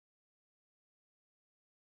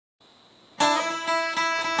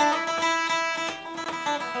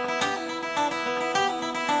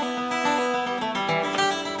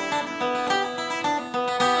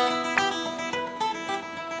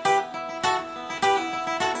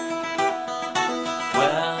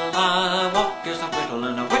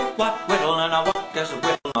wop, whittle, and I walk as a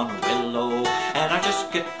whittle on a willow. And I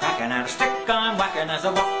just get cracking at a stick I'm whacking as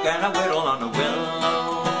I walk and I whittle on a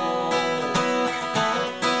willow.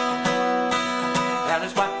 And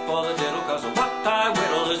it's whack for the diddle, cause what I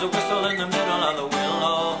whittle is a whistle in the middle of the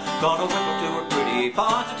willow. Gonna whittle to a pretty,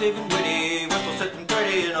 positive and witty whistle sitting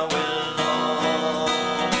pretty in a willow.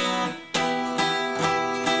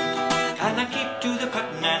 And I keep to the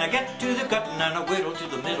cutting and I get to the cutting and I whittle to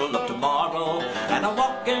the middle of tomorrow. And I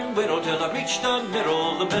walk and whittle till I reach the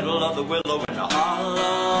middle of the willow in a hollow.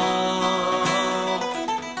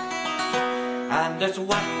 And it's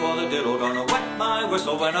whack for the diddle, gonna wet my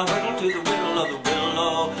whistle when I whittle to the middle of the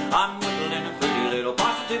willow. I'm whittling a pretty little,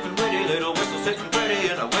 positive and witty little whistle sitting pretty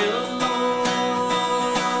in a willow.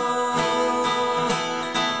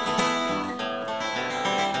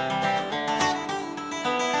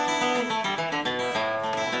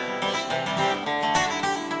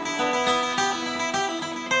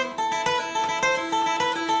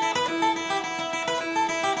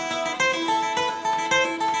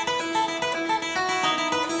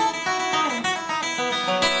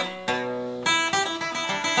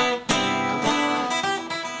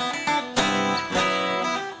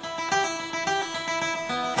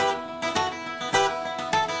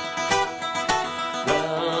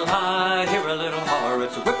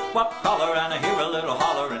 It's a whip-wop holler and I hear a little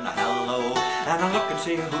holler in the hello. And I look and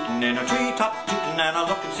see a hootin' in a tree-top tootin' and I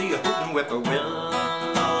look and see a hootin' whippoorwillow.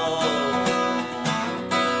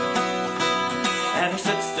 And he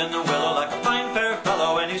sits in the willow like a fine fair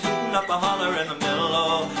fellow and he's hootin' up a holler in the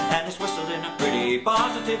middle. And he's whistling a pretty,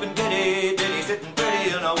 positive and giddy ditty sitting pretty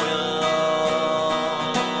in a willow.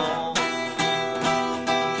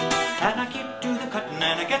 And I keep to the cuttin'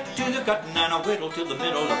 and I get to the cuttin' and I whittle till the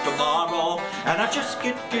middle of tomorrow. And I just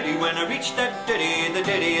get giddy when I reach that ditty, the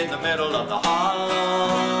ditty in the middle of the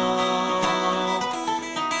hollow.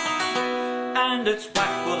 And it's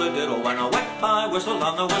whack for the diddle when I wet my whistle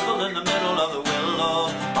on the whistle in the middle of the willow.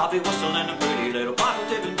 I'll be whistling a pretty little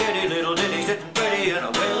positive and giddy little ditty sitting